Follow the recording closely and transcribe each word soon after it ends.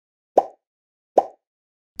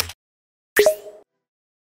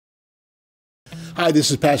Hi,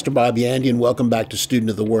 this is Pastor Bob Yandy, and welcome back to Student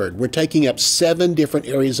of the Word. We're taking up 7 different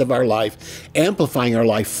areas of our life, amplifying our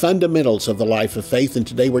life, fundamentals of the life of faith, and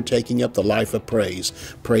today we're taking up the life of praise.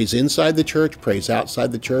 Praise inside the church, praise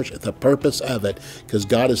outside the church, the purpose of it, because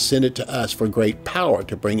God has sent it to us for great power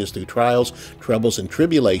to bring us through trials, troubles, and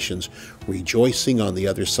tribulations, rejoicing on the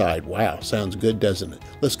other side. Wow, sounds good, doesn't it?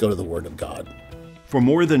 Let's go to the Word of God. For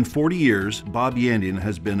more than 40 years, Bob Yandian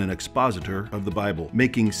has been an expositor of the Bible,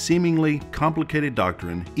 making seemingly complicated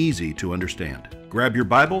doctrine easy to understand. Grab your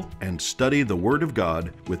Bible and study the Word of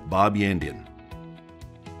God with Bob Yandian.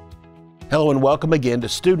 Hello and welcome again to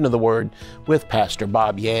Student of the Word with Pastor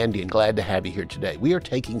Bob Yandy, and glad to have you here today. We are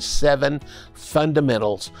taking 7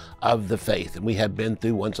 fundamentals of the faith, and we have been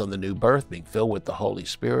through ones on the new birth, being filled with the Holy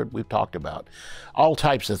Spirit. We've talked about all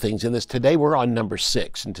types of things in this. Today we're on number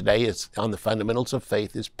 6, and today it's on the fundamentals of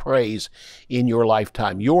faith is praise in your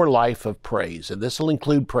lifetime, your life of praise. And this will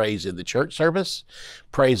include praise in the church service,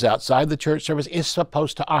 praise outside the church service. It's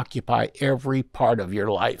supposed to occupy every part of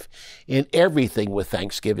your life, in everything with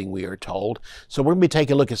thanksgiving, we are told. So we're going to be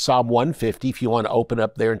taking a look at Psalm 150, if you want to open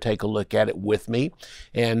up there and take a look at it with me.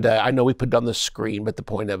 And I know we put it on the screen, but the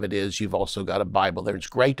point of it is you've also got a Bible there. It's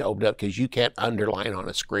great to open up because you can't underline on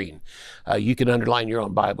a screen. You can underline your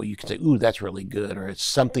own Bible. You can say, ooh, that's really good, or it's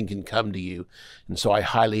something can come to you. And so I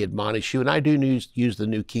highly admonish you, and I do use the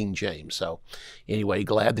New King James. So anyway,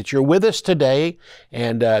 glad that you're with us today.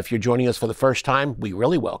 And if you're joining us for the first time, we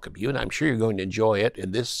really welcome you, and I'm sure you're going to enjoy it.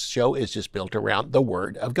 And this show is just built around the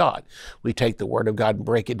Word of God. We take the Word of God and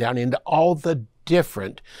break it down into all the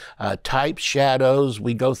different types, shadows.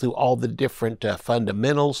 We go through all the different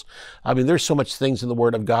fundamentals. I mean, there's so much things in the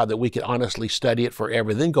Word of God that we could honestly study it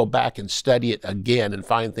forever, then go back and study it again and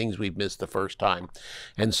find things we've missed the first time.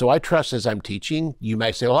 And so I trust as I'm teaching, you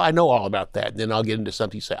may say, well, I know all about that. And then I'll get into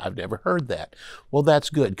something you say, I've never heard that. Well, that's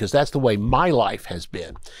good, because that's the way my life has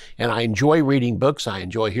been. And I enjoy reading books. I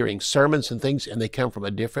enjoy hearing sermons and things, and they come from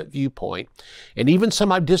a different viewpoint. And even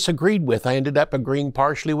some I've disagreed with, I ended up agreeing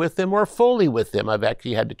partially with them or fully with them. I've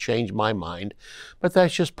actually had to change my mind, but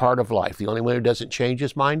that's just part of life. The only one who doesn't change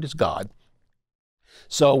his mind is God.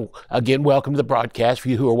 So again, welcome to the broadcast. For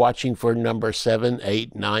you who are watching for number 7,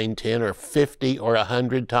 8, 9, 10, or 50 or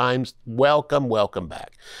 100 times, welcome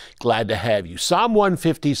back. Glad to have you. Psalm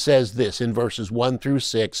 150 says this in verses 1 through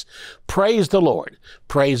 6, praise the Lord,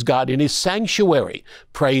 praise God in his sanctuary,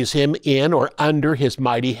 praise him in or under his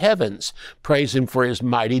mighty heavens, praise him for his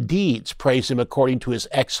mighty deeds, praise him according to his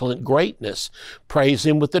excellent greatness, praise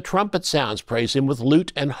him with the trumpet sounds, praise him with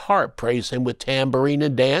lute and harp, praise him with tambourine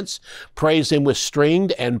and dance, praise him with stringed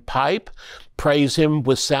and pipe, praise him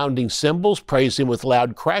with sounding cymbals, praise him with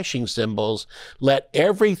loud crashing cymbals. Let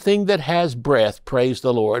everything that has breath praise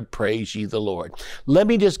the Lord, praise ye the Lord. Let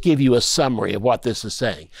me just give you a summary of what this is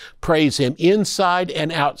saying. Praise him inside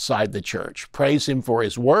and outside the church. Praise him for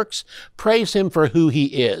his works. Praise him for who he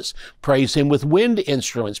is. Praise him with wind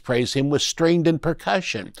instruments. Praise him with stringed and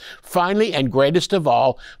percussion. Finally, and greatest of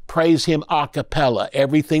all, praise him a cappella.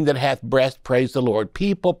 Everything that hath breath, praise the Lord.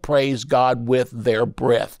 People praise God with their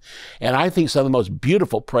breath. And I think some of the most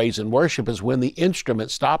beautiful praise and worship is when the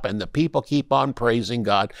instruments stop and the people keep on praising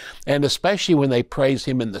God, and especially when they praise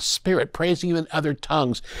him in the Spirit, praising him in other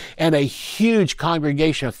tongues, and a huge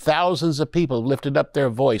congregation of thousands of people lifted up their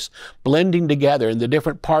voice, blending together, and the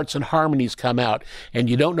different parts and harmonies come out, and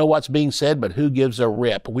you don't know what's being said, but who gives a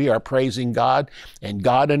rip? We are praising God, and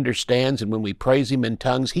God understands, and when we praise him in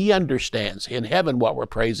tongues, he understands in heaven what we're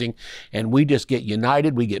praising, and we just get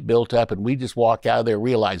united, we get built up, and we just walk out of there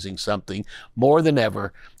realizing something. More than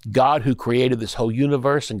ever, God who created this whole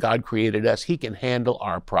universe and God created us, he can handle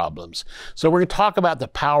our problems. So we're going to talk about the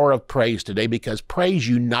power of praise today, because praise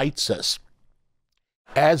unites us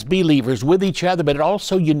as believers with each other, but it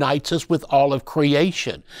also unites us with all of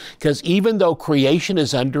creation. Because even though creation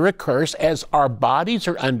is under a curse, as our bodies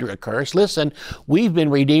are under a curse, listen, we've been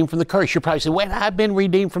redeemed from the curse. You're probably saying, wait, I've been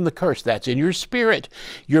redeemed from the curse. That's in your spirit.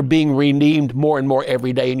 You're being redeemed more and more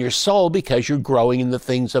every day in your soul because you're growing in the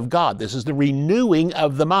things of God. This is the renewing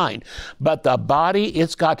of the mind. But the body,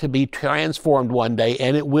 it's got to be transformed one day,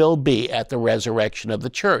 and it will be at the resurrection of the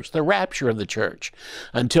church, the rapture of the church.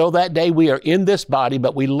 Until that day, we are in this body,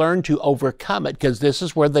 but we learn to overcome it, because this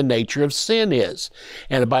is where the nature of sin is.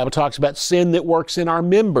 And the Bible talks about sin that works in our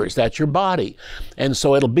members. That's your body. And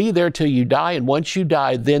so it'll be there till you die. And once you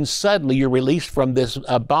die, then suddenly you're released from this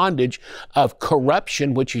bondage of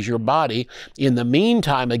corruption, which is your body. In the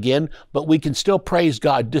meantime, again, but we can still praise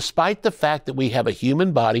God despite the fact that we have a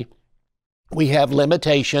human body We have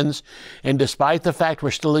limitations, and despite the fact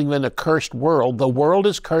we're still living in a cursed world, the world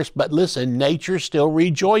is cursed, but listen, nature still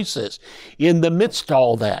rejoices in the midst of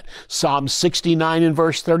all that. Psalm 69 and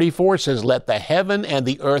verse 34 says, "Let the heaven and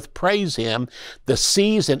the earth praise him, the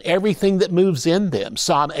seas and everything that moves in them."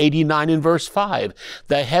 Psalm 89 and verse 5,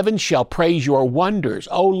 "The heavens shall praise your wonders,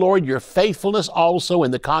 O Lord, your faithfulness also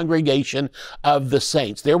in the congregation of the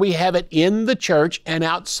saints." There we have it in the church and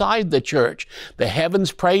outside the church. The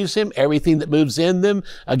heavens praise him, everything that moves in them.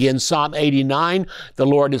 Again, Psalm 89, the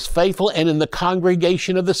Lord is faithful, and in the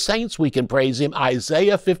congregation of the saints we can praise him.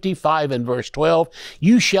 Isaiah 55 and verse 12,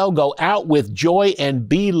 "You shall go out with joy and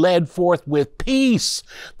be led forth with peace.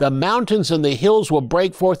 The mountains and the hills will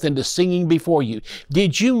break forth into singing before you."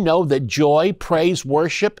 Did you know that joy, praise,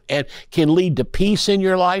 worship, and can lead to peace in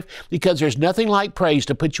your life? Because there's nothing like praise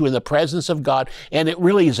to put you in the presence of God, and it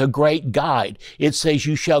really is a great guide. It says,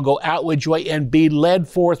 "You shall go out with joy and be led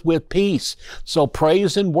forth with peace." So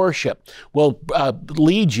praise and worship will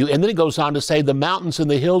lead you. And then it goes on to say, "The mountains and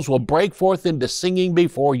the hills will break forth into singing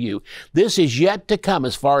before you." This is yet to come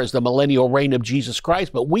as far as the millennial reign of Jesus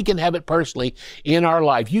Christ, but we can have it personally in our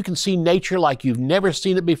life. You can see nature like you've never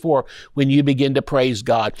seen it before when you begin to praise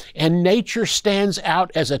God. And nature stands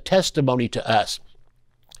out as a testimony to us.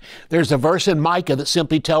 There's a verse in Micah that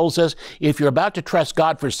simply tells us, if you're about to trust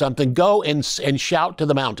God for something, go and shout to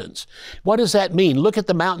the mountains. What does that mean? Look at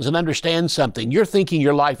the mountains and understand something. You're thinking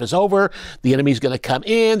your life is over. The enemy's going to come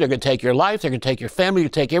in. They're going to take your life. They're going to take your family. They're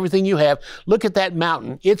going to take everything you have. Look at that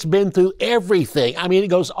mountain. It's been through everything. I mean, it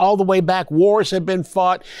goes all the way back. Wars have been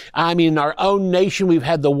fought. I mean, in our own nation, we've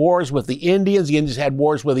had the wars with the Indians. The Indians had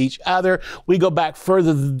wars with each other. We go back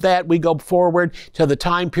further than that. We go forward to the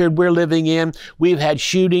time period we're living in. We've had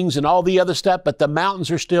shootings and all the other stuff, but the mountains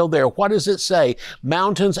are still there. What does it say?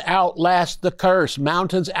 Mountains outlast the curse.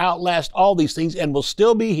 Mountains outlast all these things and will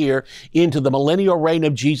still be here into the millennial reign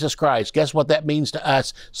of Jesus Christ. Guess what that means to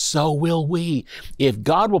us? So will we. If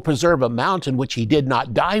God will preserve a mountain which he did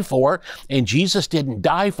not die for, and Jesus didn't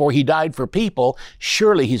die for, he died for people,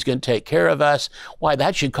 surely he's going to take care of us. Why,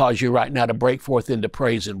 that should cause you right now to break forth into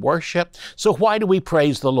praise and worship. So why do we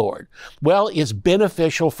praise the Lord? Well, it's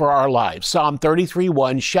beneficial for our lives. Psalm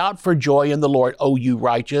 33:1, "Shout for joy in the Lord, O you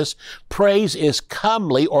righteous. Praise is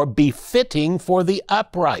comely or befitting for the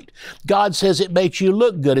upright." God says it makes you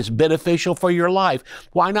look good. It's beneficial for your life.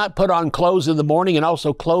 Why not put on clothes in the morning and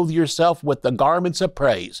also clothe yourself with the garments of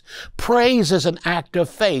praise? Praise is an act of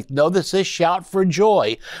faith. Notice this, shout for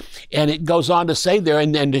joy. And it goes on to say there,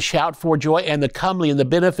 and to shout for joy and the comely and the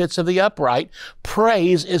benefits of the upright.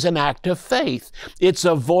 Praise is an act of faith. It's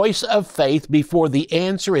a voice of faith before the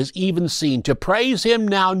answer is even seen. To praise him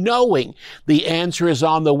now, knowing the answer is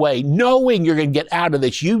on the way, knowing you're going to get out of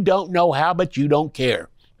this. You don't know how, but you don't care.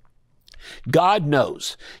 God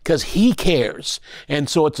knows because he cares. And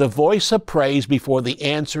so it's a voice of praise before the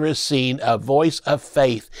answer is seen, a voice of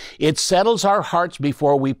faith. It settles our hearts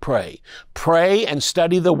before we pray. Pray and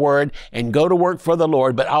study the word and go to work for the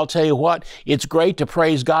Lord. But I'll tell you what, it's great to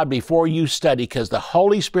praise God before you study because the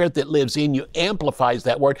Holy Spirit that lives in you amplifies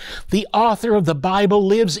that word. The author of the Bible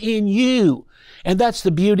lives in you. And that's the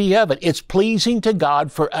beauty of it. It's pleasing to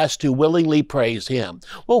God for us to willingly praise him.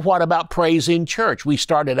 Well, what about praise in church? We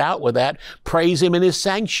started out with that. Praise him in his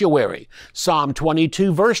sanctuary. Psalm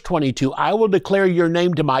 22, verse 22, "I will declare your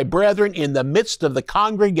name to my brethren. In the midst of the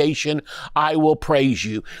congregation, I will praise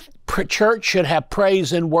you." Church should have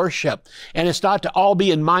praise and worship. And it's not to all be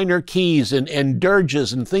in minor keys and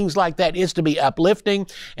dirges and things like that. It's to be uplifting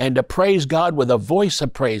and to praise God with a voice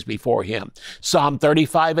of praise before him. Psalm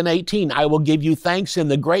 35 and 18, "I will give you thanks in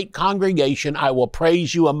the great congregation. I will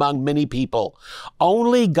praise you among many people."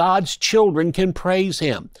 Only God's children can praise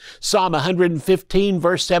him. Psalm 115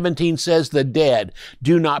 verse 17 says, "The dead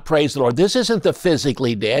do not praise the Lord." This isn't the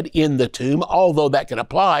physically dead in the tomb, although that can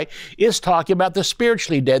apply. It's talking about the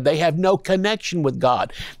spiritually dead. They have no connection with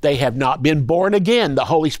God. They have not been born again. The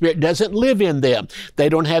Holy Spirit doesn't live in them. They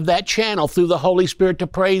don't have that channel through the Holy Spirit to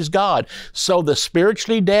praise God. So the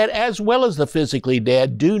spiritually dead as well as the physically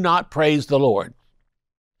dead do not praise the Lord.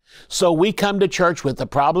 So we come to church with the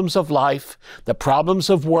problems of life, the problems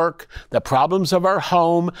of work, the problems of our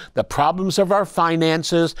home, the problems of our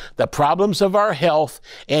finances, the problems of our health.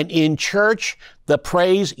 And in church, The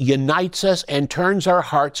praise unites us and turns our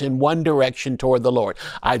hearts in one direction toward the Lord.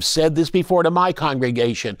 I've said this before to my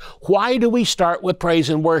congregation. Why do we start with praise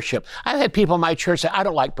and worship? I've had people in my church say, I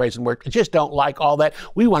don't like praise and worship. I just don't like all that.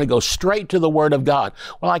 We want to go straight to the Word of God.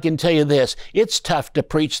 Well, I can tell you this. It's tough to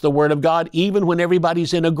preach the Word of God even when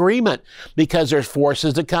everybody's in agreement, because there's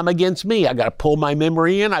forces that come against me. I've got to pull my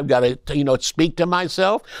memory in. I've got to, speak to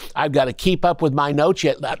myself. I've got to keep up with my notes,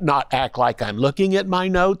 yet not act like I'm looking at my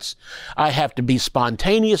notes. I have to be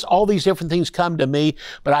spontaneous. All these different things come to me,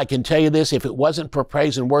 but I can tell you this, if it wasn't for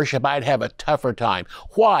praise and worship, I'd have a tougher time.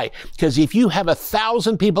 Why? Because if you have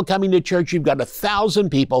 1,000 people coming to church, you've got 1,000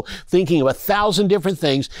 people thinking of 1,000 different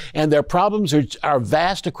things, and their problems are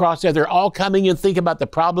vast across there. They're all coming and thinking about the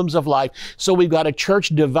problems of life. So we've got a church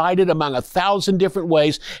divided among 1,000 different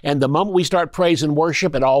ways, and the moment we start praise and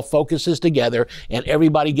worship, it all focuses together, and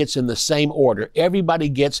everybody gets in the same order. Everybody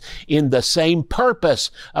gets in the same purpose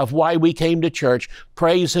of why we came to church.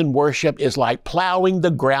 Praise and worship is like plowing the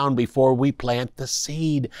ground before we plant the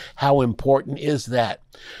seed. How important is that?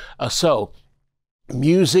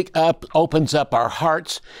 Music opens up our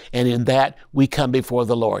hearts, and in that we come before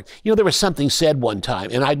the Lord. There was something said one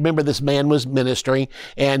time, and I remember this man was ministering,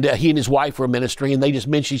 and he and his wife were ministering, and they just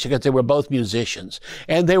mentioned each other because they were both musicians,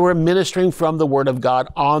 and they were ministering from the Word of God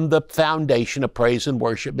on the foundation of praise and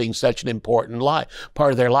worship being such an important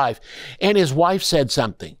part of their life. And his wife said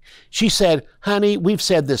something. She said, honey, we've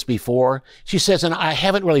said this before. She says, and I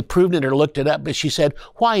haven't really proven it or looked it up, but she said,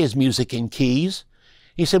 why is music in keys?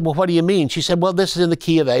 He said, well, what do you mean? She said, well, this is in the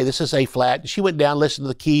key of A. This is A flat. She went down, listened to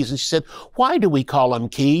the keys, and she said, why do we call them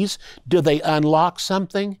keys? Do they unlock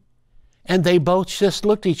something? And they both just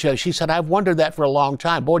looked at each other. She said, I've wondered that for a long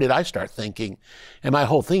time. Boy, did I start thinking. And my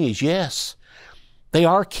whole thing is, yes, they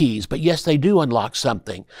are keys, but yes, they do unlock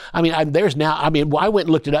something. I went and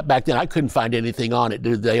looked it up back then. I couldn't find anything on it.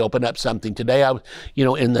 Did they open up something today?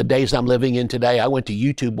 In the days I'm living in today, I went to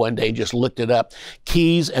YouTube one day and just looked it up.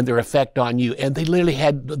 Keys and their effect on you. And they literally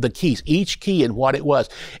had the keys, each key and what it was,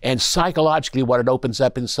 and psychologically what it opens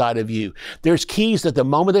up inside of you. There's keys that the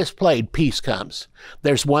moment it's played, peace comes.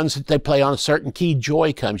 There's ones that they play on a certain key,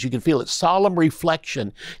 joy comes. You can feel it. Solemn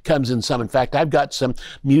reflection comes in some. In fact, I've got some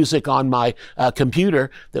music on my computer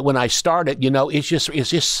that when I start it, it's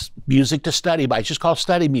just music to study by. It's just called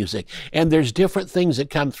study music. And there's different things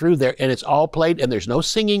that come through there, and it's all played, and there's no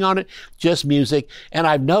singing on it, just music. And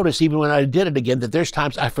I've noticed, even when I did it again, that there's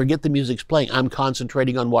times I forget the music's playing. I'm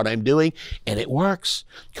concentrating on what I'm doing, and it works.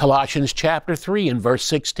 Colossians chapter 3 and verse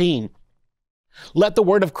 16. Let the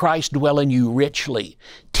word of Christ dwell in you richly,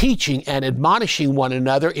 teaching and admonishing one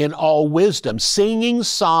another in all wisdom, singing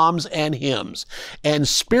psalms and hymns and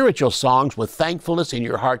spiritual songs with thankfulness in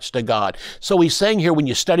your hearts to God. So he's saying here, when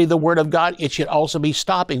you study the Word of God, it should also be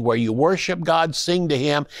stopping where you worship God, sing to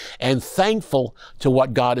Him, and thankful to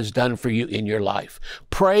what God has done for you in your life.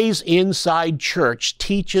 Praise inside church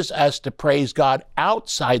teaches us to praise God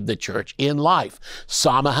outside the church in life.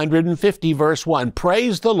 Psalm 150 verse 1,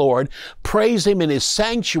 praise the Lord, praise Him in His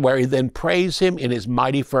sanctuary, then praise Him in His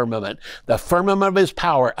mighty firmament. The firmament of His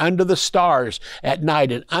power, under the stars at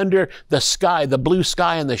night and under the sky, the blue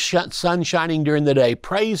sky and the sun shining during the day.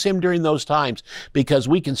 Praise Him during those times, because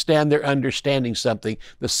we can stand there understanding something.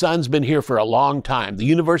 The sun's been here for a long time. The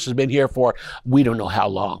universe has been here for we don't know how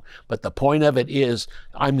long. But the point of it is,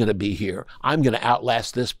 I'm going to be here. I'm going to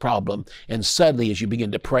outlast this problem. And suddenly, as you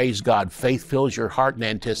begin to praise God, faith fills your heart in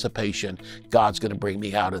anticipation. God's going to bring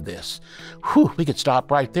me out of this. Whew, we could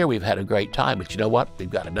stop right there. We've had a great time. But you know what? We've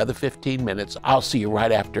got another 15 minutes. I'll see you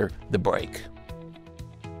right after the break.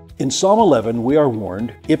 In Psalm 11, we are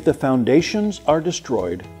warned, if the foundations are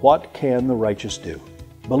destroyed, what can the righteous do?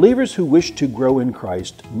 Believers who wish to grow in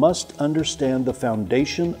Christ must understand the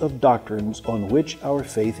foundation of doctrines on which our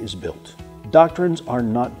faith is built. Doctrines are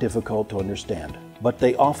not difficult to understand, but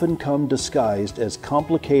they often come disguised as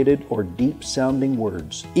complicated or deep-sounding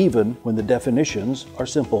words, even when the definitions are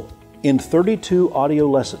simple. In 32 audio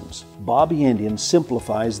lessons, Bob Yandian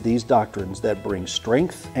simplifies these doctrines that bring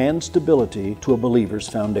strength and stability to a believer's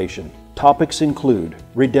foundation. Topics include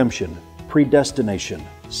redemption, predestination,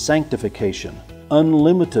 sanctification,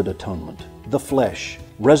 unlimited atonement, the flesh,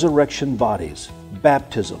 resurrection bodies,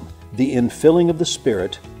 baptism, the infilling of the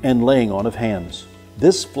Spirit, and laying on of hands.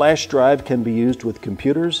 This flash drive can be used with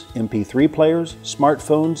computers, MP3 players,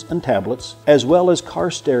 smartphones, and tablets, as well as car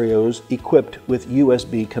stereos equipped with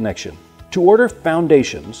USB connection. To order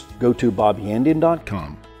Foundations, go to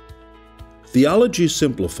bobyandian.com. Theology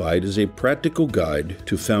Simplified is a practical guide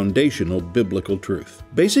to foundational biblical truth.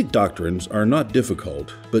 Basic doctrines are not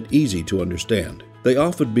difficult, but easy to understand. They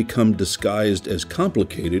often become disguised as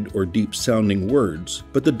complicated or deep-sounding words,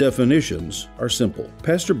 but the definitions are simple.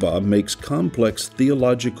 Pastor Bob makes complex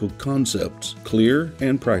theological concepts clear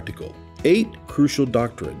and practical. 8 crucial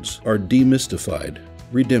doctrines are demystified: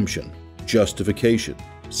 redemption, justification,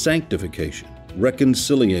 sanctification,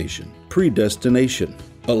 reconciliation, predestination,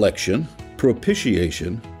 election,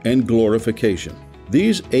 propitiation, and glorification.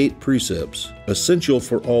 These 8 precepts, essential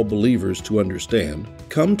for all believers to understand,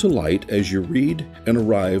 come to light as you read and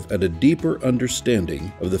arrive at a deeper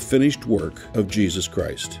understanding of the finished work of Jesus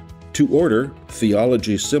Christ. To order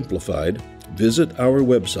Theology Simplified, visit our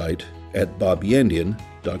website at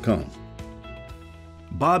bobyandian.com.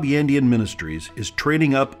 Bob Yandian Ministries is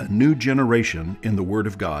training up a new generation in the Word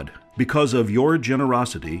of God. Because of your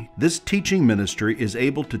generosity, this teaching ministry is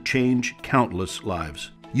able to change countless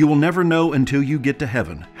lives. You will never know until you get to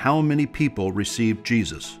heaven how many people received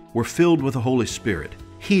Jesus, were filled with the Holy Spirit,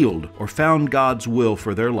 healed, or found God's will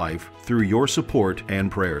for their life through your support and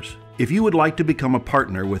prayers. If you would like to become a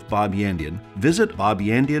partner with Bob Yandian, visit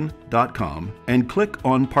bobyandian.com and click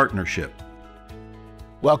on Partnership.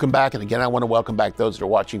 Welcome back, and again, I want to welcome back those that are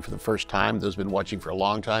watching for the first time, those who've been watching for a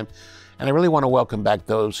long time. And I really want to welcome back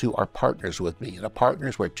those who are partners with me. And a partner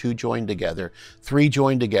is where 2 join together, 3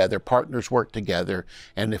 join together, partners work together.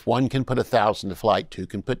 And if one can put 1,000 to flight, 2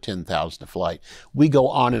 can put 10,000 to flight. We go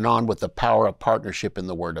on and on with the power of partnership in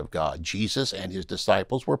the Word of God. Jesus and his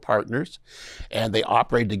disciples were partners, and they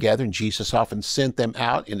operated together, and Jesus often sent them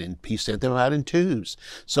out, and he sent them out in 2s.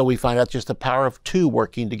 So we find out just the power of 2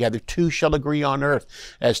 working together. 2 shall agree on earth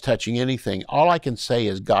as touching anything. All I can say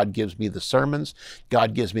is God gives me the sermons,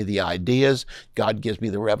 God gives me the ideas, God gives me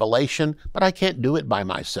the revelation, but I can't do it by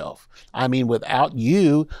myself. I mean, without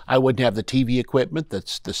you, I wouldn't have the TV equipment,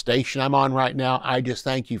 that's the station I'm on right now. I just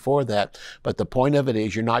thank you for that. But the point of it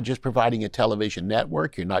is, you're not just providing a television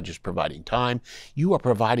network, you're not just providing time, you are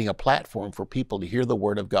providing a platform for people to hear the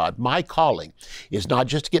Word of God. My calling is not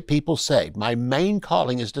just to get people saved. My main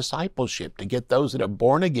calling is discipleship, to get those that are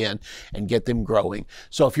born again and get them growing.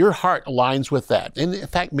 So if your heart aligns with that, and in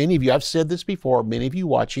fact, many of you, I've said this before, many of you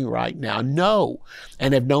watching right now know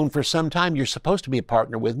and have known for some time you're supposed to be a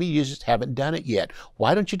partner with me, you just haven't done it yet.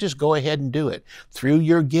 Why don't you just go ahead and do it? Through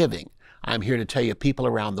your giving, I'm here to tell you, people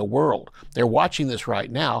around the world, they're watching this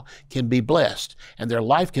right now, can be blessed, and their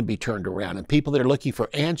life can be turned around, and people that are looking for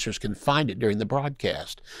answers can find it during the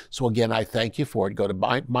broadcast. So again, I thank you for it. Go to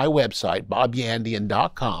my website,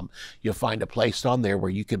 bobyandian.com. You'll find a place on there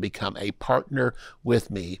where you can become a partner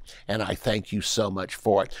with me, and I thank you so much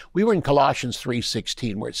for it. We were in Colossians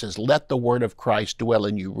 3:16, where it says, "Let the word of Christ dwell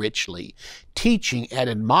in you richly, teaching and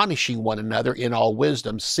admonishing one another in all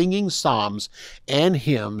wisdom, singing psalms and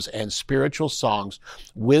hymns and spiritual songs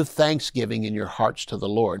with thanksgiving in your hearts to the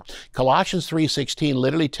Lord." Colossians 3:16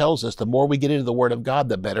 literally tells us the more we get into the Word of God,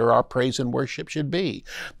 the better our praise and worship should be.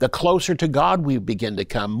 The closer to God we begin to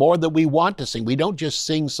come, more that we want to sing. We don't just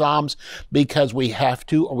sing psalms because we have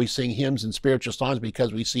to, or we sing hymns and spiritual songs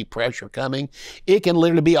because we see pressure coming. It can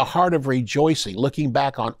literally be a heart of rejoicing, looking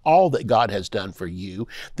back on all that God has done for you,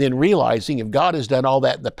 then realizing if God has done all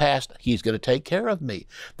that in the past, he's going to take care of me.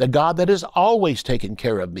 The God that has always taken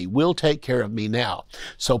care of me will take care of me now.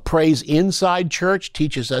 So praise inside church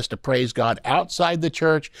teaches us to praise God outside the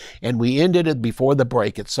church, and we ended it before the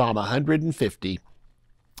break at Psalm 150.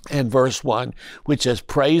 And verse 1, which says,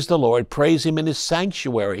 "Praise the Lord, praise him in his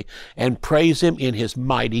sanctuary, and praise him in his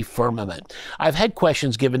mighty firmament." I've had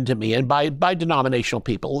questions given to me, and by denominational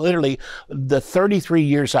people. Literally, the 33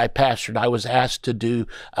 years I pastored, I was asked to do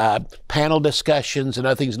panel discussions and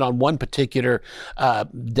other things. And on one particular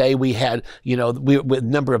day, we had, with a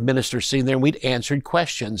number of ministers sitting there, and we'd answered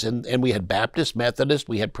questions. And we had Baptists, Methodists,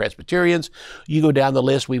 we had Presbyterians. You go down the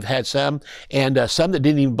list, we've had some, and some that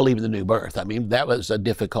didn't even believe in the new birth. I mean, that was a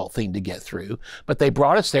difficult thing to get through, but they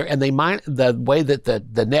brought us there, and the way that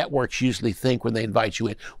the networks usually think when they invite you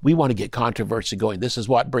in, we want to get controversy going. This is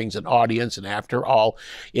what brings an audience, and after all,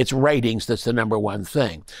 it's ratings that's the number one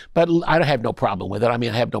thing. But I have no problem with it. I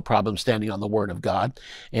mean, I have no problem standing on the Word of God,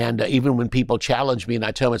 and even when people challenge me and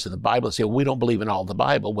I tell them it's in the Bible, they say, "Well, we don't believe in all the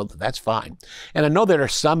Bible." Well, that's fine. And I know there are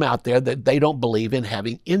some out there that they don't believe in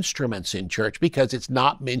having instruments in church because it's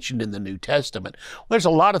not mentioned in the New Testament. Well, there's a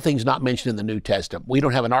lot of things not mentioned in the New Testament. We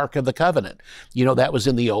don't have an Ark of the Covenant. That was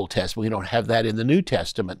in the Old Testament. We don't have that in the New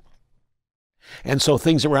Testament. And so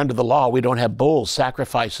things that were under the law, we don't have bulls,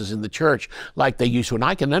 sacrifices in the church like they used to, and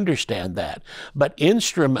I can understand that. But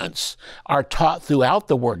instruments are taught throughout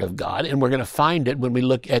the Word of God, and we're going to find it when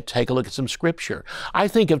we take a look at some Scripture. I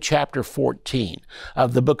think of chapter 14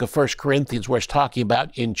 of the book of 1 Corinthians, where it's talking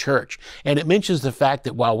about in church, and it mentions the fact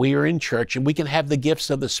that while we are in church, and we can have the gifts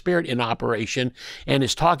of the Spirit in operation, and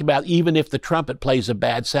it's talking about even if the trumpet plays a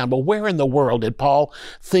bad sound. Well, where in the world did Paul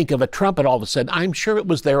think of a trumpet all of a sudden? I'm sure it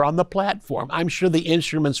was there on the platform. I'm sure the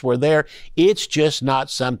instruments were there. It's just not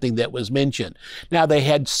something that was mentioned. Now, they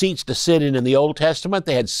had seats to sit in the Old Testament.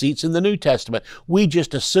 They had seats in the New Testament. We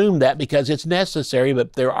just assume that because it's necessary,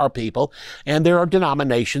 but there are people and there are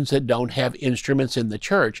denominations that don't have instruments in the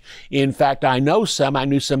church. In fact, I knew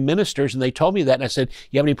some ministers, and they told me that, and I said,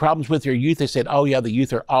 you have any problems with your youth? They said, oh yeah, the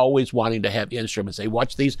youth are always wanting to have instruments. They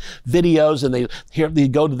watch these videos and they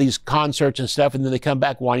go to these concerts and stuff, and then they come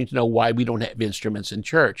back wanting to know why we don't have instruments in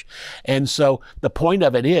church. And so the point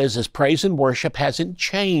of it is praise and worship hasn't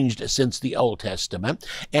changed since the Old Testament,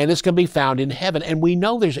 and it's going to be found in heaven. And we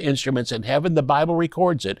know there's instruments in heaven. The Bible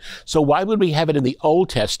records it. So why would we have it in the Old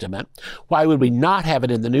Testament? Why would we not have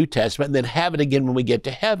it in the New Testament and then have it again when we get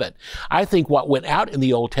to heaven? I think what went out in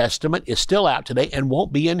the Old Testament is still out today and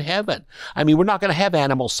won't be in heaven. I mean, we're not going to have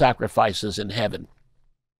animal sacrifices in heaven.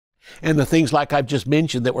 And the things like I've just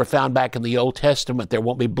mentioned that were found back in the Old Testament, there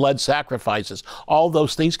won't be blood sacrifices, all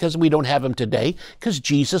those things, because we don't have them today, because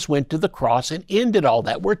Jesus went to the cross and ended all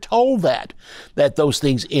that. We're told that those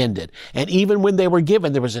things ended. And even when they were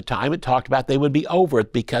given, there was a time it talked about they would be over,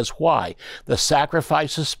 because why? The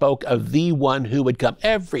sacrifices spoke of the one who would come.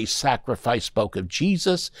 Every sacrifice spoke of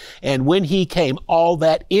Jesus. And when he came, all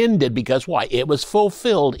that ended, because why? It was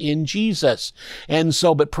fulfilled in Jesus. And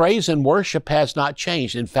so, but praise and worship has not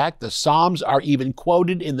changed. In fact, the Psalms are even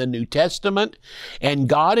quoted in the New Testament, and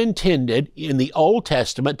God intended in the Old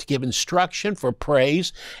Testament to give instruction for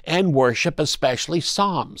praise and worship, especially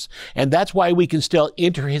Psalms. And that's why we can still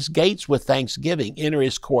enter his gates with thanksgiving, enter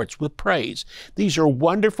his courts with praise. These are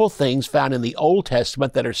wonderful things found in the Old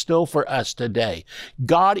Testament that are still for us today.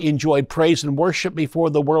 God enjoyed praise and worship before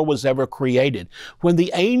the world was ever created. When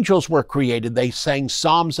the angels were created, they sang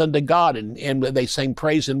psalms unto God, and they sang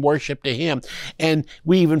praise and worship to him. And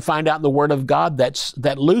we even find out in the Word of God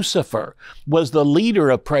that Lucifer was the leader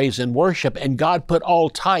of praise and worship, and God put all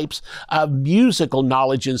types of musical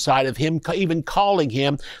knowledge inside of him, even calling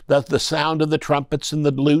him the sound of the trumpets and the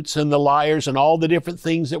lutes and the lyres and all the different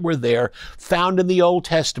things that were there found in the Old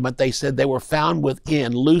Testament. They said they were found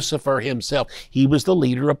within Lucifer himself. He was the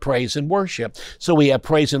leader of praise and worship. So we have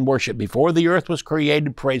praise and worship before the earth was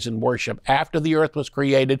created, praise and worship after the earth was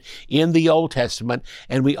created in the Old Testament,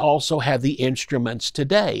 and we also have the instruments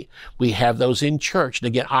today. We have those in church. And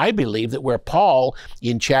again, I believe that where Paul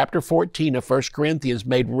in chapter 14 of 1 Corinthians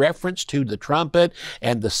made reference to the trumpet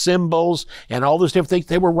and the cymbals and all those different things,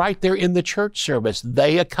 they were right there in the church service.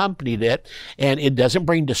 They accompanied it, and it doesn't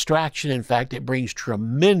bring distraction. In fact, it brings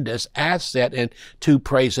tremendous asset to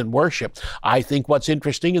praise and worship. I think what's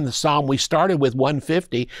interesting in the Psalm we started with,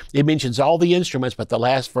 150, it mentions all the instruments, but the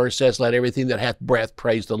last verse says, let everything that hath breath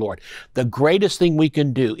praise the Lord. The greatest thing we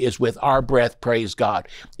can do is with our breath praise God.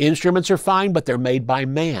 Instruments are fine, but they're made by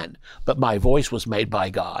man. But my voice was made by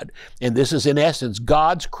God. And this is in essence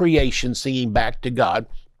God's creation singing back to God.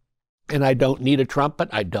 And I don't need a trumpet.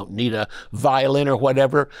 I don't need a violin or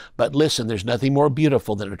whatever. But listen, there's nothing more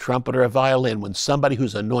beautiful than a trumpet or a violin when somebody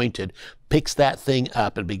who's anointed picks that thing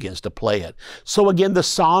up and begins to play it. So again, the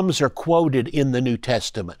Psalms are quoted in the New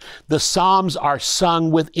Testament. The Psalms are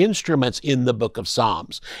sung with instruments in the book of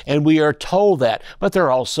Psalms. And we are told that, but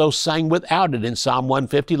they're also sung without it. In Psalm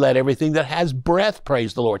 150, let everything that has breath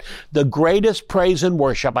praise the Lord. The greatest praise and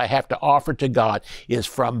worship I have to offer to God is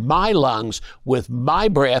from my lungs with my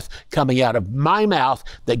breath coming out of my mouth,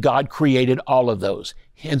 that God created all of those.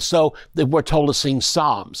 And so we're told to sing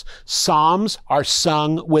psalms. Psalms are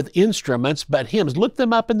sung with instruments, but hymns, look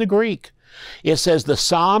them up in the Greek. It says the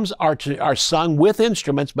psalms are sung with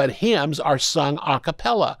instruments, but hymns are sung a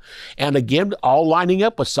cappella. And again, all lining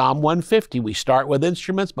up with Psalm 150. We start with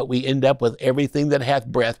instruments, but we end up with everything that hath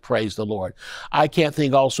breath, praise the Lord. I can't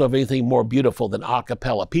think also of anything more beautiful than a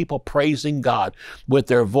cappella. People praising God with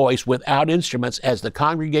their voice without instruments as the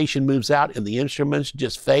congregation moves out and the instruments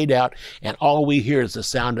just fade out, and all we hear is the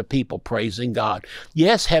sound of people praising God.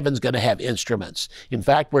 Yes, heaven's going to have instruments. In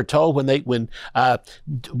fact, we're told when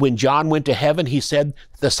John went went to heaven, he said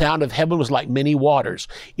the sound of heaven was like many waters.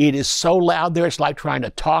 It is so loud there, it's like trying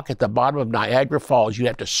to talk at the bottom of Niagara Falls. You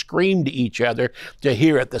have to scream to each other to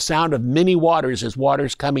hear it. The sound of many waters is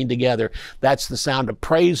waters coming together. That's the sound of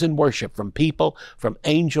praise and worship from people, from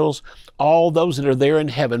angels, all those that are there in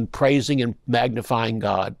heaven praising and magnifying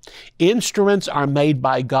God. Instruments are made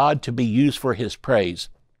by God to be used for his praise.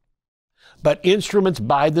 But instruments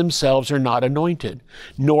by themselves are not anointed,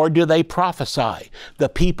 nor do they prophesy. The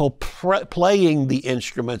people playing the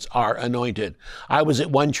instruments are anointed. I was at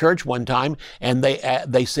one church one time, and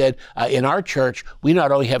they said, in our church, we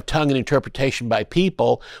not only have tongue and interpretation by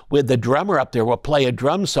people, with the drummer up there will play a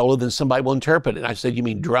drum solo, then somebody will interpret it. And I said, you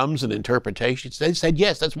mean drums and interpretation? They said,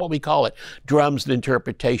 yes, that's what we call it, drums and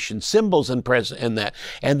interpretation, cymbals and present in that.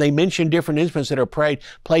 And they mentioned different instruments that are played.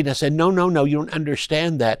 And I said, no, you don't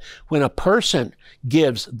understand that. When a person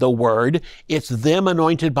gives the word, it's them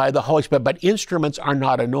anointed by the Holy Spirit, but instruments are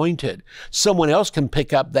not anointed. Someone else can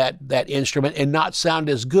pick up that instrument and not sound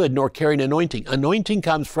as good, nor carry an anointing. Anointing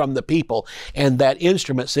comes from the people, and that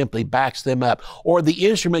instrument simply backs them up. Or the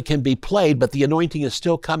instrument can be played, but the anointing is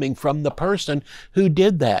still coming from the person who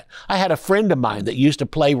did that. I had a friend of mine that used to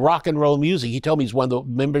play rock and roll music. He told me he's one of the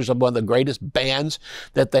members of one of the greatest bands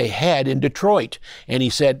that they had in Detroit. And he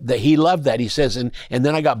said that he loved that. He says, and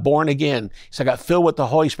then I got born again. He said, I got filled with the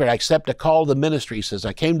Holy Spirit. I accepted a call to the ministry. He says,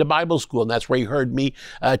 I came to Bible school, and that's where he heard me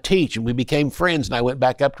teach, and we became friends. And I went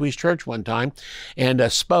back up to his church one time and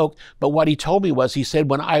spoke. But what he told me was, he said,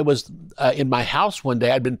 when I was in my house one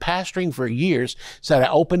day, I'd been pastoring for years, said I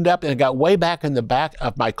opened up and I got way back in the back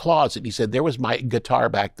of my closet. He said, there was my guitar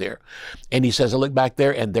back there. And he says, I looked back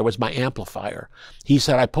there and there was my amplifier. He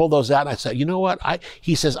said, I pulled those out and I said, you know what?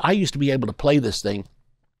 He says, I used to be able to play this thing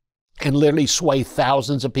and literally sway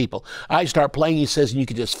thousands of people. I start playing, he says, and you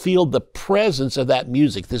could just feel the presence of that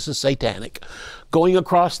music. This is satanic. Going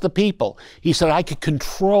across the people. He said, I could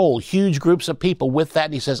control huge groups of people with that.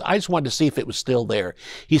 And he says, I just wanted to see if it was still there.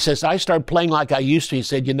 He says, I started playing like I used to. He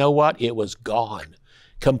said, you know what? It was gone.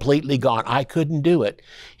 Completely gone. I couldn't do it.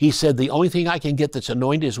 He said, the only thing I can get that's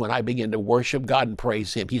anointed is when I begin to worship God and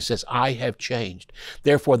praise him. He says, I have changed.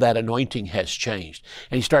 Therefore, that anointing has changed.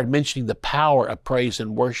 And he started mentioning the power of praise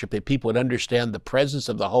and worship, that people would understand the presence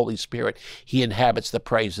of the Holy Spirit. He inhabits the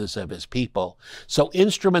praises of his people. So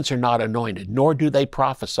instruments are not anointed, nor do they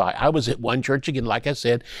prophesy. I was at one church, again, like I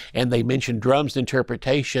said, and they mentioned drums and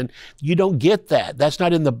interpretation. You don't get that. That's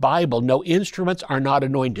not in the Bible. No, instruments are not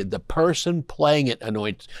anointed. The person playing it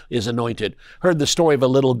is anointed. Heard the story of a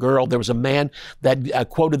little girl. There was a man that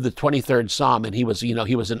quoted the 23rd Psalm, and he was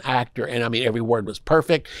an actor, and I mean, every word was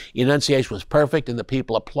perfect. Enunciation was perfect, and the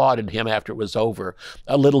people applauded him after it was over.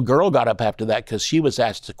 A little girl got up after that because she was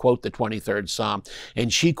asked to quote the 23rd Psalm,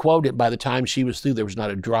 and she quoted. By the time she was through, there was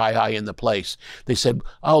not a dry eye in the place. They said,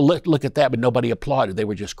 oh, look at that, but nobody applauded. They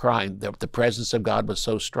were just crying. The presence of God was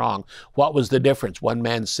so strong. What was the difference? One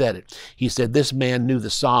man said it. He said, this man knew the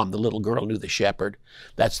Psalm. The little girl knew the shepherd.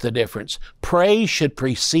 That's the difference. Praise should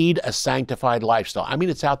precede a sanctified lifestyle. I mean,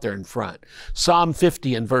 it's out there in front. Psalm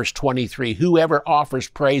 50 and verse 23, whoever offers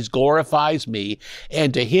praise glorifies me,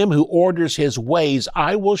 and to him who orders his ways,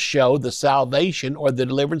 I will show the salvation or the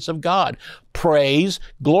deliverance of God. Praise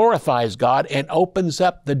glorifies God and opens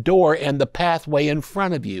up the door and the pathway in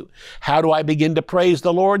front of you. How do I begin to praise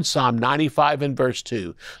the Lord? Psalm 95 and verse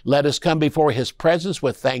 2. Let us come before his presence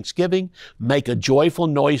with thanksgiving, make a joyful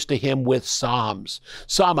noise to him with psalms.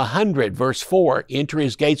 Psalm 100 verse 4. Enter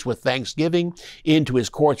his gates with thanksgiving, into his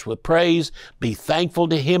courts with praise. Be thankful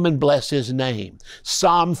to him and bless his name.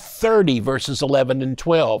 Psalm 30 verses 11 and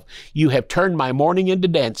 12. You have turned my mourning into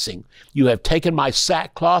dancing. You have taken my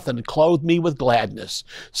sackcloth and clothed me with gladness,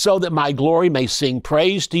 so that my glory may sing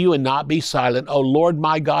praise to you and not be silent. O Lord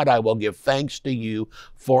my God, I will give thanks to you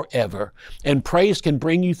forever. And praise can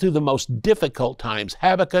bring you through the most difficult times.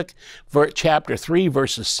 Habakkuk chapter 3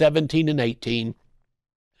 verses 17 and 18.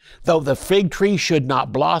 Though the fig tree should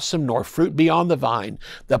not blossom, nor fruit be on the vine,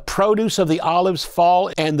 the produce of the olives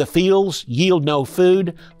fall, and the fields yield no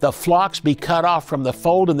food, the flocks be cut off from the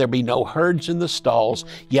fold, and there be no herds in the stalls,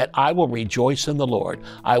 yet I will rejoice in the Lord.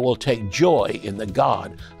 I will take joy in the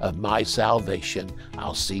God of my salvation.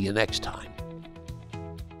 I'll see you next time.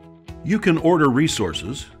 You can order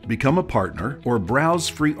resources, become a partner, or browse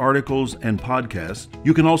free articles and podcasts.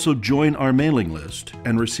 You can also join our mailing list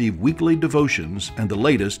and receive weekly devotions and the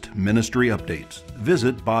latest ministry updates.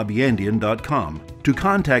 Visit bobyandian.com. To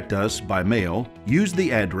contact us by mail, use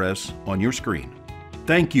the address on your screen.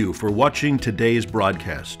 Thank you for watching today's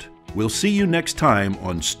broadcast. We'll see you next time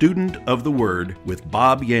on Student of the Word with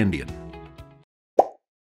Bob Yandian.